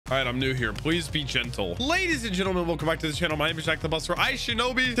All right, I'm new here. Please be gentle. Ladies and gentlemen, welcome back to the channel. My name is JackTheBus for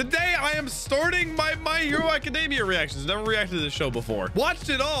ishinobi. Today, I am starting My Hero Academia reactions. Never reacted to this show before.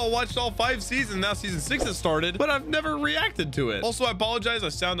 Watched all 5 seasons. Now season 6 has started, but I've never reacted to it. Also, I apologize. I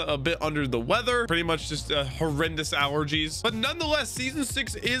sound a bit under the weather. Pretty much just horrendous allergies. But nonetheless, season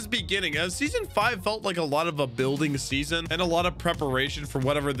 6 is beginning. As season 5 felt like a lot of a building season and a lot of preparation for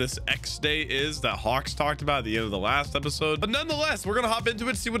whatever this X day is that Hawks talked about at the end of the last episode. But nonetheless, we're gonna hop into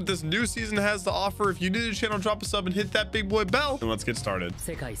it, see what this new season has to offer. If you're new to the channel, drop a sub and hit that big boy bell, and let's get started.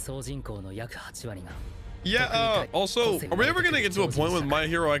 Yeah, also, are we ever gonna get to a point with My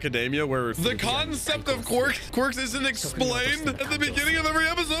Hero Academia where the concept of quirks isn't explained at the beginning of every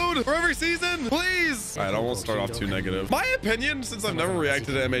episode or every season? Please. All right, I won't start off too negative. My opinion, since I've never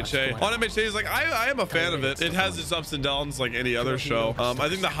reacted to MHA, on MHA is like, I am a fan of it. It has its ups and downs like any other show. I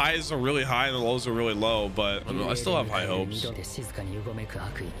think the highs are really high and the lows are really low, but I don't know, I still have high hopes.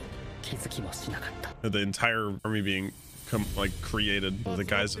 The entire army being created with the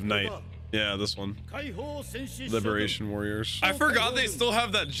guys of night. Yeah, this one. Liberation Warriors. I forgot they still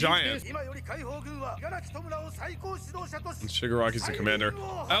have that giant. And Shigaraki's the commander.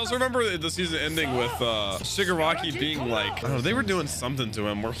 I also remember the season ending with Shigaraki being like, I don't know, they were doing something to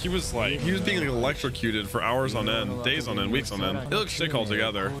him where he was being like electrocuted for hours on end, days on end, weeks on end. It looks sick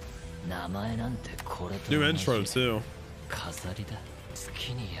altogether. New intro too.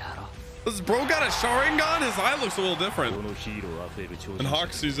 This bro got a Sharingan? His eye looks a little different. And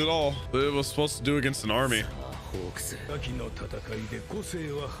Hawk sees it all. It was supposed to do against an army.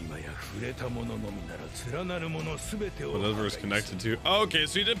 Whatever is connected to. Oh, okay,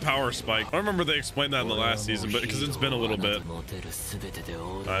 so he did power spike. I don't remember they explained that in the last season, but because it's been a little bit.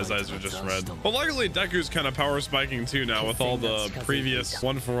 His eyes are just red. But luckily, Deku's kind of power spiking too now with all the previous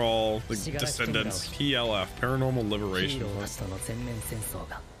One for All, the Descendants, PLF, Paranormal Liberation.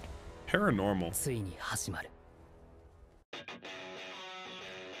 Paranormal.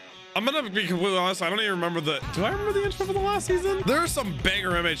 I'm gonna be completely honest, I don't even remember do I remember the intro for the last season? There are some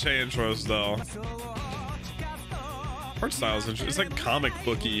banger MHA intros though. Art style is interesting. It's like comic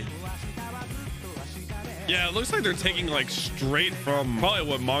booky. Yeah, it looks like they're taking like straight from probably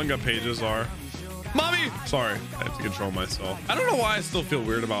what manga pages are. Mommy! Sorry, I have to control myself. I don't know why I still feel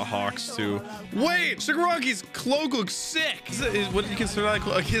weird about Hawks too. Wait, Shigaraki's cloak looks sick. What do you consider that?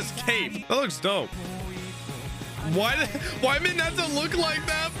 Like his cape. That looks dope. Why did it have to look like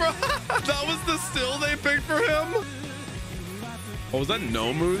that, bro? That was the still they picked for him? Oh, was that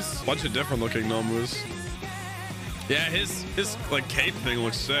Nomu's? Bunch of different looking Nomu's. Yeah, his like cape thing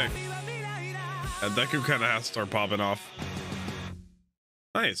looks sick. And Deku kind of has to start popping off.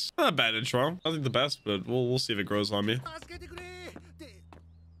 Nice. Not a bad intro. I think the best, but we'll see if it grows on me.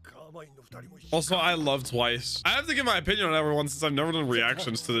 Also, I love Twice. I have to give my opinion on everyone since I've never done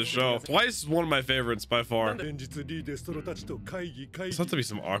reactions to this show. Twice is one of my favorites by far. There's have to be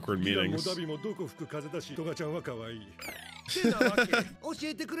some awkward meetings. This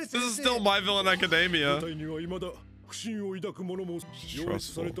is still My Villain Academia.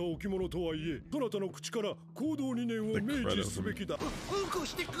 Stressful.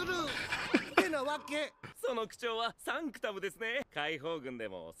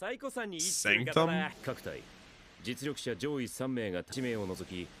 Sanctum?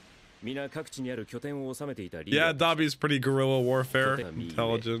 Yeah, Dabi's pretty guerrilla warfare.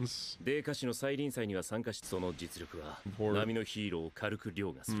 Intelligence.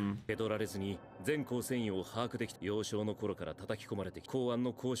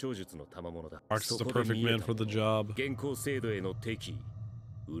 Arx is the perfect man for the job.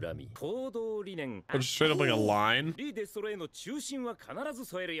 Or just straight up like a line.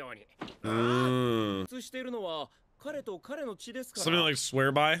 Something like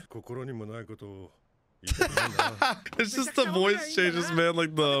swear by. It's just the voice changes, man.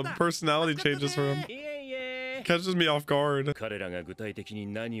 Like the personality changes for him. Catches me off guard.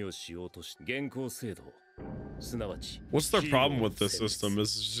 What's their problem with this system?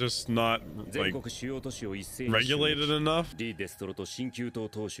 Is it just not like regulated enough? Yeah,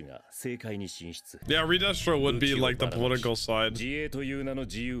 Redestro would be like the political side.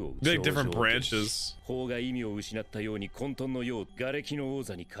 Like different branches. I'm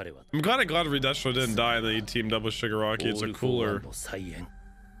kind of glad Redestro didn't die and then he teamed up with Shigaraki. It's a cooler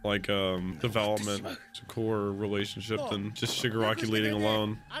like development. It's a cooler relationship than just Shigaraki leading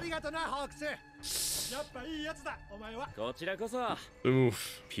alone.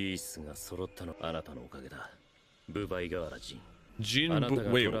 Oof.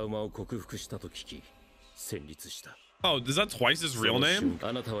 Wait. Oh, is that twice his real name?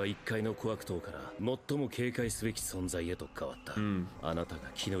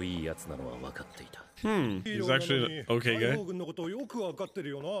 He's actually an okay guy.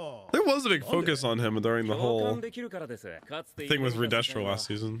 There was a big focus on him during the whole thing with Redestro last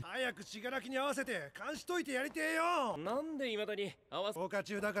season.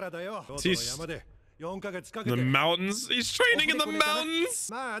 He's the mountains. He's training in the mountains.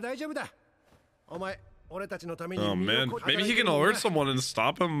 Oh man, maybe he can alert someone and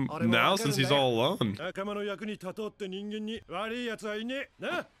stop him now since he's all alone.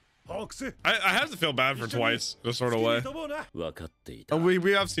 I have to feel bad for Twice, in a sort of way. And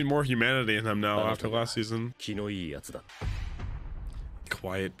we have seen more humanity in him now after last season.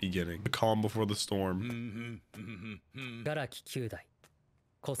 Quiet beginning, the calm before the storm.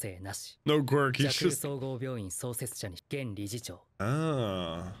 No quirk, he's just...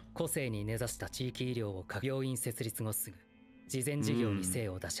 Ah.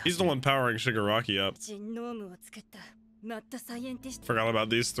 He's the one powering Shigaraki up. Forgot about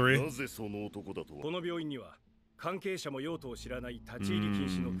these three. So is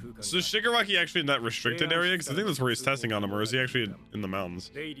Shigaraki actually in that restricted area? Because I think that's where he's testing on him, or is he actually in the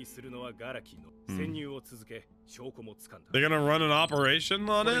mountains? They're gonna run an operation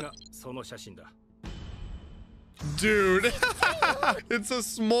on it? Dude, it's a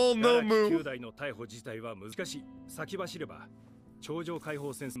small no move. And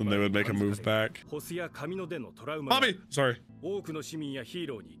they would make a move back. Mommy! Sorry. Oh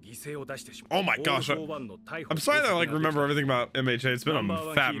my gosh. I'm sorry that I like remember everything about MHA. It's been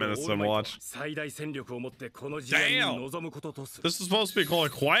a fat minute since I've watched. Damn! This is supposed to be called a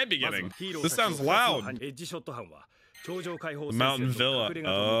quiet beginning. This sounds loud. The Mountain Villa.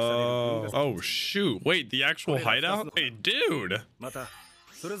 Oh shoot. Wait, the actual hideout? Hey, dude! That's a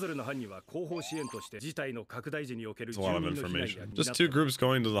lot of information. Just two groups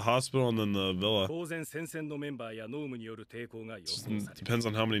going to the hospital and then the villa. Depends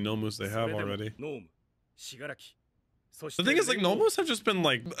on how many Nomus they have already. The thing is, like, Nomus have just been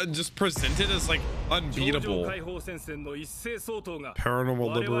like just presented as like unbeatable.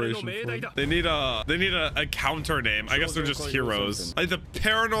 Paranormal Liberation Fleet. They need a counter name. I guess they're just heroes. Like the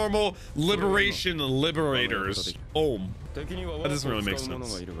Paranormal Liberation Liberators. That doesn't really make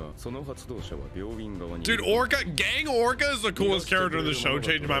sense. Dude, Orca, Gang Orca is the coolest character in the show.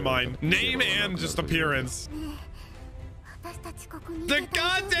 Changed my mind. Name and just appearance. The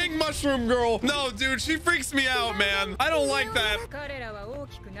goddamn mushroom girl. No, dude, she freaks me out, man. I don't like that.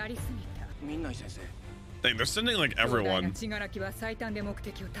 Dang, they're sending like everyone. Need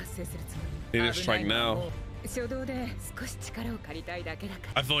to strike now. I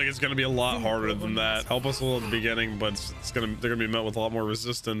feel like it's gonna be a lot harder than that. Help us a little at the beginning, but they're gonna be met with a lot more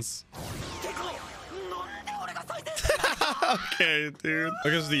resistance. Okay, dude.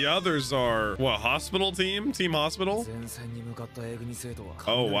 Because the others are what? Hospital team? Team Hospital?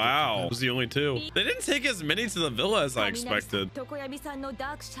 Oh wow. It was the only two. They didn't take as many to the villa as I expected.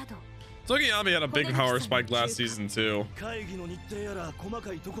 Tokiyami had a big power spike last season too. Well,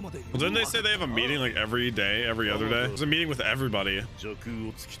 didn't they say they have a meeting like every day, every other day? There's a meeting with everybody.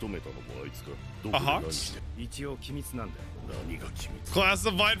 A Hawks?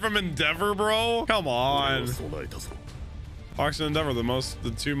 Classified from Endeavor, bro? Come on. Hawks and Endeavor,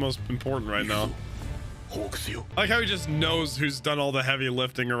 the two most important right now. I like how he just knows who's done all the heavy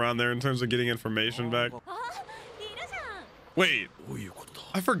lifting around there in terms of getting information back. Wait,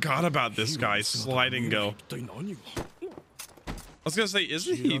 I forgot about this guy, Sliding Go. I was gonna say,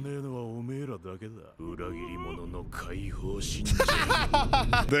 isn't he?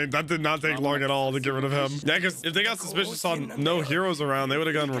 That did not take long at all to get rid of him. Yeah, because if they got suspicious on no heroes around, they would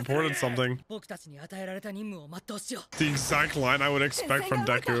have gone and reported something. The exact line I would expect from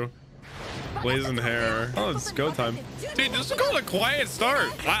Deku. Blazing hair. Oh, it's go time. Dude, this is called a quiet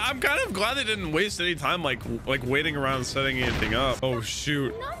start. I'm kind of glad they didn't waste any time like waiting around setting anything up. Oh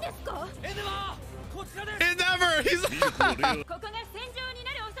shoot. Endeavor! He's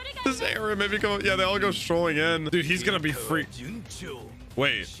this area maybe go. Yeah, they all go strolling in. Dude, he's gonna be freaked.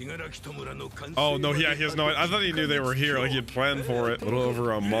 Wait. Oh no, yeah, he has no. I thought he knew they were here. Like he had planned for it. A little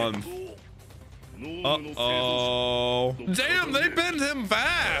over a month. Uh-oh. Damn, they bend him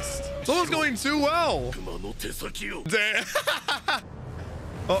fast. Someone's going too well. Damn.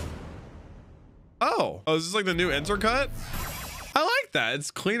 Oh, is this like the new intercut? I like that.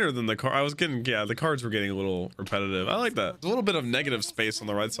 It's cleaner than the car. I was getting, yeah, the cards were getting a little repetitive. I like that. There's a little bit of negative space on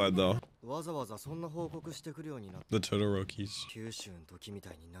the right side though. The Todorokis.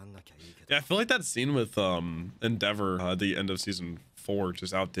 Yeah, I feel like that scene with Endeavor at the end of season 4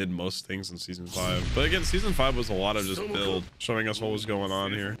 just outdid most things in season 5. But again, season 5 was a lot of just build, showing us what was going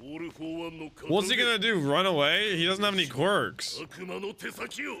on here. What's he gonna do? Run away? He doesn't have any quirks.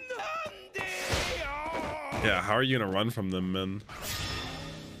 Yeah, how are you gonna run from them, man?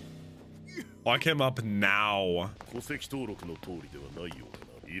 Lock him up now.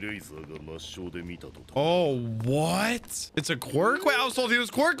 Oh, what? It's a quirk? Wait, I was told he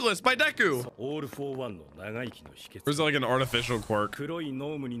was quirkless by Deku. Or is it like an artificial quirk?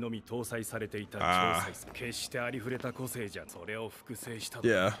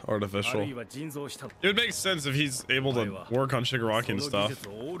 Yeah, artificial. It would make sense if he's able to work on Shigaraki and stuff.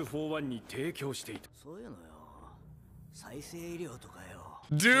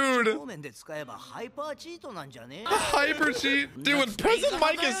 Dude, hyper cheat. Dude, when President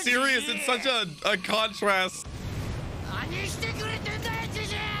Mike is serious, it's such a contrast.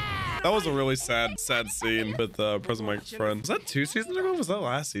 That was a really sad scene with President Mike's friend. Was that 2 seasons ago? Or was that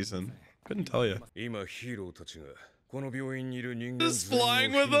last season? Couldn't tell you. Just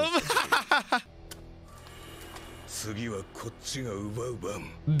flying with them.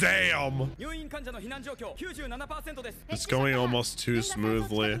 Damn. It's going almost too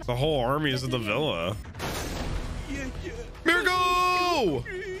smoothly. The whole army is at the villa. Mirko!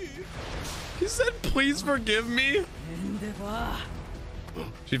 He said, please forgive me.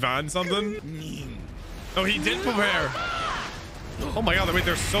 She found something? Oh, he did prepare. Oh my god, wait,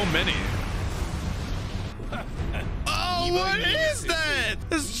 there's so many. Oh, what is that?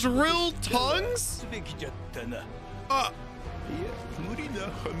 This drill tongues?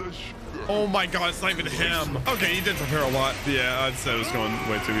 Oh my god, it's not even him. Okay, he did prepare a lot. Yeah, I'd say it was going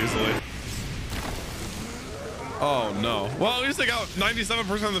way too easily. Oh no. Well, at least they got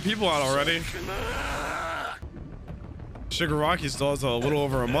 97% of the people out already. Shigaraki still has a little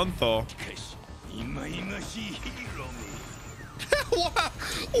over a month though.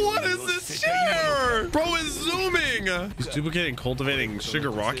 What is this chair? Bro is zooming. He's duplicating, cultivating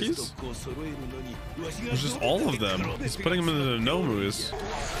Shigarakis? There's just all of them. He's putting them into the Nomus.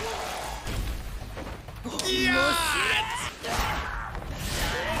 Yes!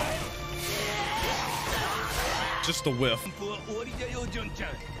 Just a whiff.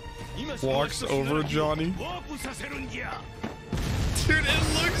 Walks over Johnny. Dude, it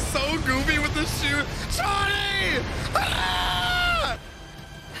looks so goofy with the shoe. Johnny! Ah!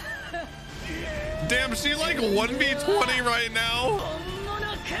 Damn, she like 1v20 right now.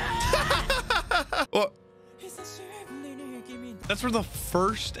 What? That's where the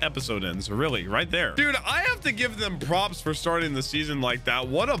first episode ends, really, right there. Dude, I have to give them props for starting the season like that.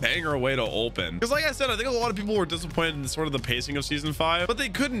 What a banger way to open. Because like I said, I think a lot of people were disappointed in sort of the pacing of season 5, but they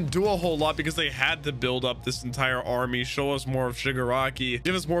couldn't do a whole lot because they had to build up this entire army, show us more of Shigaraki,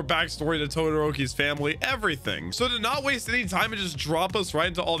 give us more backstory to Todoroki's family, everything. So to not waste any time and just drop us right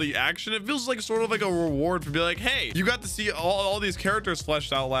into all the action, it feels like sort of like a reward for being like, hey, you got to see all these characters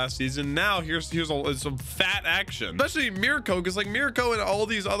fleshed out last season. Now here's some fat action, especially Mirko, because like Mirko and all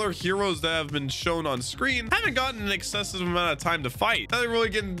these other heroes that have been shown on screen haven't gotten an excessive amount of time to fight. Now they're really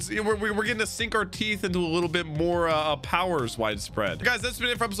getting, we're getting to sink our teeth into a little bit more powers widespread. Guys, that's been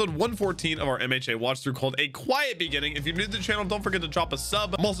it for episode 114 of our MHA watch through called A Quiet Beginning. If you're new to the channel, don't forget to drop a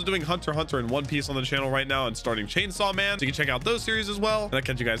sub. I'm also doing Hunter x Hunter and One Piece on the channel right now and starting Chainsaw Man, so you can check out those series as well. And I'll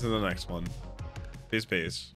catch you guys in the next one. Peace.